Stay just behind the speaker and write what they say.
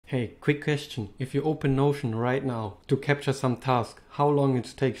Hey, quick question. If you open Notion right now to capture some task, how long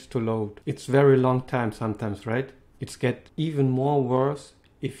it takes to load? It's very long time sometimes, right? It's get even more worse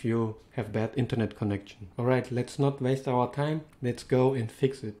if you have bad internet connection. Alright, let's not waste our time. Let's go and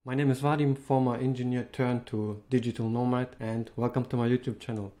fix it. My name is Vadim, former engineer turned to digital nomad, and welcome to my YouTube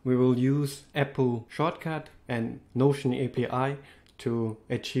channel. We will use Apple Shortcut and Notion API to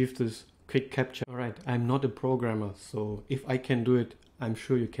achieve this quick capture. Alright, I'm not a programmer, so if I can do it, I'm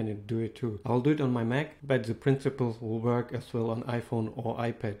sure you can do it too. I'll do it on my Mac, but the principles will work as well on iPhone or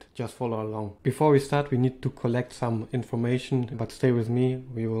iPad. Just follow along. Before we start, we need to collect some information, but stay with me.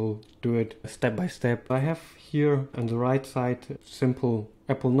 We will do it step by step. I have here on the right side simple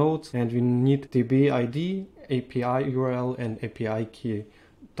Apple Notes, and we need DB ID, API URL, and API key.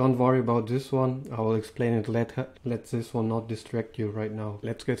 Don't worry about this one, I will explain it later. Let this one not distract you right now.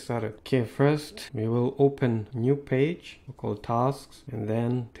 Let's get started. Okay, first we will open new page called tasks and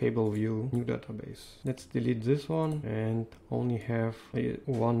then table view, new database. Let's delete this one and only have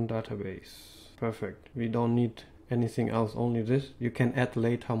one database. Perfect. We don't need anything else, only this. You can add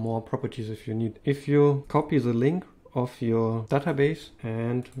later more properties if you need. If you copy the link of your database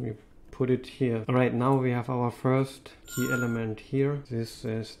and we put it here. Alright, now we have our first key element here. This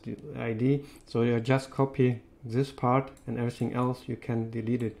is the ID. So you just copy this part and everything else you can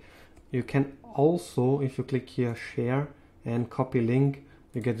delete it. You can also, if you click here, share and copy link,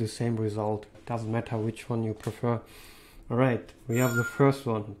 you get the same result. Doesn't matter which one you prefer. Alright, we have the first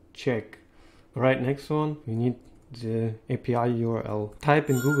one, check. Alright, next one, we need the API URL. Type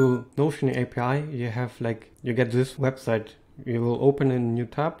in Google Notion API, you get this website. You will open a new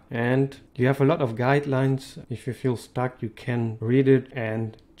tab and you have a lot of guidelines. If you feel stuck, you can read it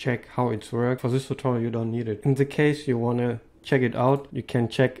and check how it's works. For this tutorial, you don't need it. In the case you want to check it out, you can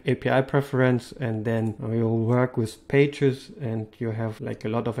check API preference, and then we will work with pages and you have like a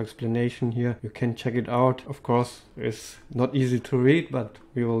lot of explanation here. You can check it out. Of course, it's not easy to read, but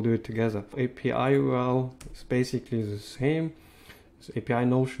we will do it together. API URL is basically the same. It's API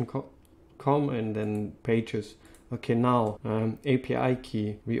Notion.com and then pages. Okay, now API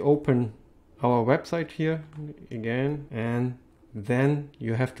key. We open our website here again, and then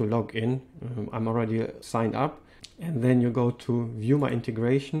you have to log in. I'm already signed up, and then you go to view my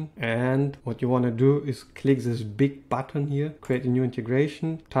integration, and what you want to do is click this big button here, create a new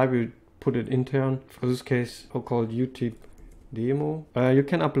integration, type it, put it intern. For this case, I'll call it YouTube demo. You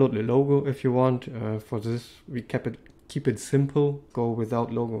can upload the logo if you want. For this, we keep it simple, go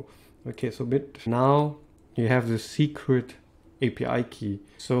without logo. Okay, so now you have the secret API key.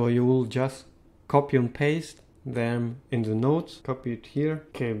 So you will just copy and paste them in the notes. Copy it here.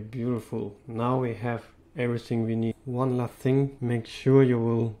 Okay, beautiful. Now we have everything we need. One last thing, make sure you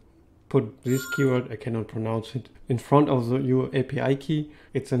will put this keyword, I cannot pronounce it, in front of your API key.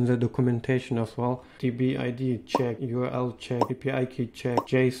 It's in the documentation as well. DB ID check, URL check, API key check,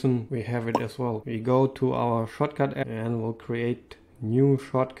 JSON, we have it as well. We go to our shortcut app and we'll create new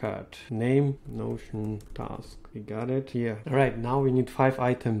shortcut. Name, Notion task. We got it here. Alright, now we need 5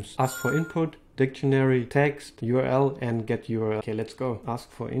 items. Ask for input, dictionary, text, URL, and get URL. Okay, let's go. Ask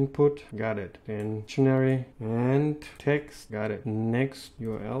for input, got it. Then dictionary and text, got it. Next,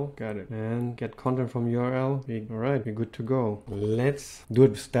 URL, got it. And get content from URL. Alright, we're good to go. Let's do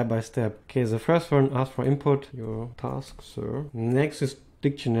it step by step. Okay, the first one, ask for input, your task, sir. Next is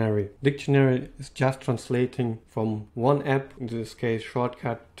dictionary. Dictionary is just translating from one app, in this case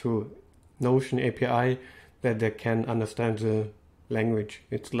Shortcut, to Notion API, that they can understand the language.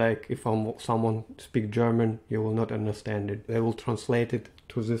 It's like if someone speaks German, you will not understand it. They will translate it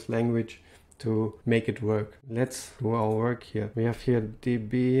to this language to make it work. Let's do our work here. We have here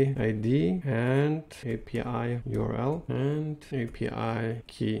DB ID and API URL and API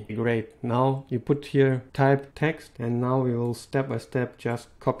key. Great. Now you put here type text, and now we will step by step just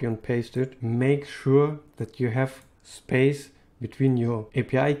copy and paste it. Make sure that you have space between your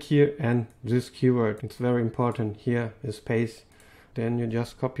API key and this keyword. It's very important. Here is space. Then you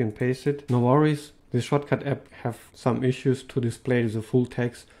just copy and paste it. No worries. The Shortcut app have some issues to display the full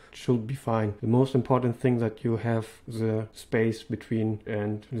text. Should be fine. The most important thing that you have the space between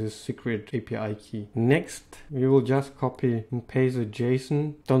and the secret API key. Next, we will just copy and paste the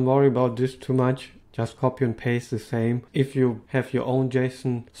JSON. Don't worry about this too much. Just copy and paste the same. If you have your own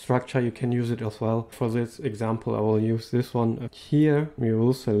JSON structure, you can use it as well. For this example, I will use this one. Here, we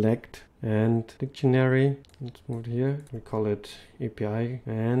will select and dictionary. Let's move here. We call it API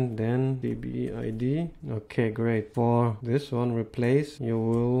and then DB ID. Okay, great. For this one, replace, you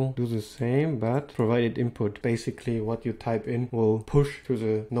will do the same but provided input. Basically, what you type in will push to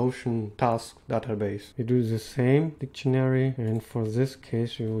the Notion task database. You do the same dictionary, and for this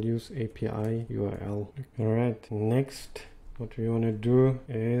case, you will use API URL. Alright, next, what we want to do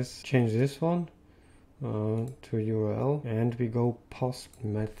is change this one to URL, and we go post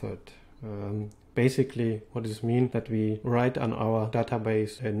method. Basically what this means that we write on our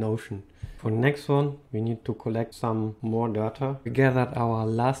database in Notion. For next one, we need to collect some more data. We gathered our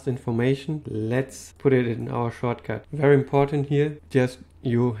last information. Let's put it in our shortcut. Very important here, just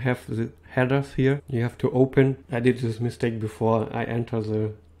you have the headers here. You have to open. I did this mistake before. I enter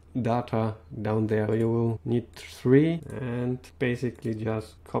the data down there. So you will need 3 and basically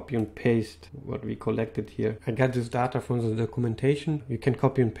just copy and paste what we collected here. I got this data from the documentation. You can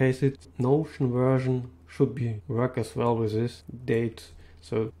copy and paste it. Notion version should work as well with this date.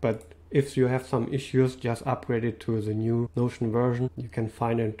 So, but if you have some issues, just upgrade it to the new Notion version. You can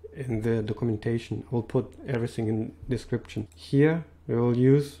find it in the documentation. I will put everything in description. Here we will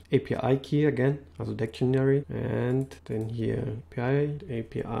use API key again as a dictionary, and then here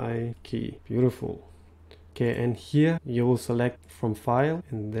API key. Beautiful. Okay, and here you will select from file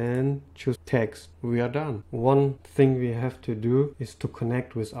and then choose text. We are done. One thing we have to do is to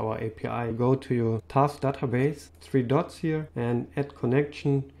connect with our API. Go to your task database, 3 dots here, and add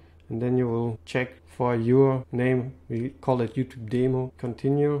connection, and then you will check for your name. We call it YouTube demo.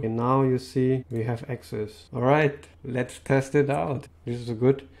 Continue, and now you see we have access. All right, let's test it out. This is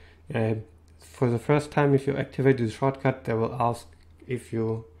good. For the first time, if you activate this shortcut, they will ask if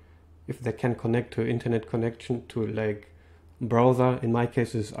they can connect to internet connection to like browser. In my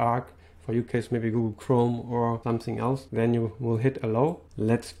case is Arc. For your case maybe Google Chrome or something else. Then you will hit allow.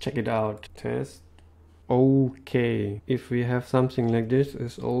 Let's check it out. Test. Okay, if we have something like this,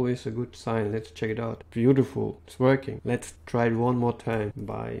 it's always a good sign. Let's check it out. Beautiful, it's working. Let's try it one more time.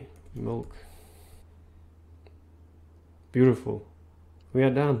 Buy milk. Beautiful, we are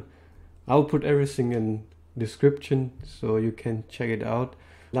done. I'll put everything in description so you can check it out.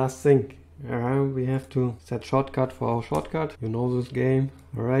 Last thing, we have to set shortcut for our shortcut. You know this game,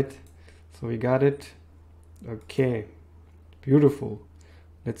 all right? So we got it. Okay, beautiful.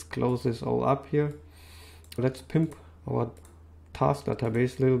 Let's close this all up here. Let's pimp our task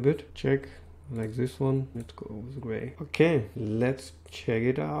database a little bit. Check like this one. Let's go with gray. Okay, let's check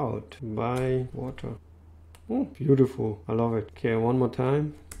it out. Buy water. Oh, beautiful. I love it. Okay, one more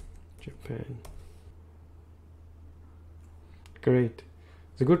time. Japan. Great.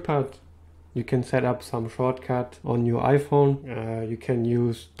 The good part, you can set up some shortcut on your iPhone. You can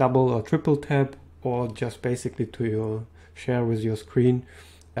use double or triple tap, or just basically to share with your screen.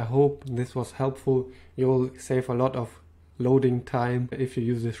 I hope this was helpful. You will save a lot of loading time if you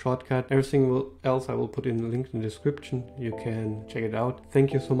use this shortcut. Everything else I will put in the link in the description. You can check it out.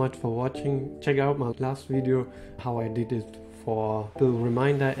 Thank you so much for watching. Check out my last video, how I did it for the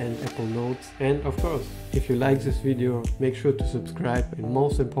reminder and Apple Notes. And of course, if you like this video, make sure to subscribe. And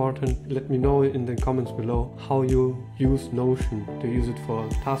most important, let me know in the comments below how you use Notion. To use it for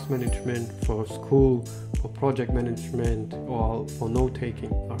task management, for school, for project management, or for note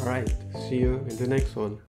taking. Alright, see you in the next one.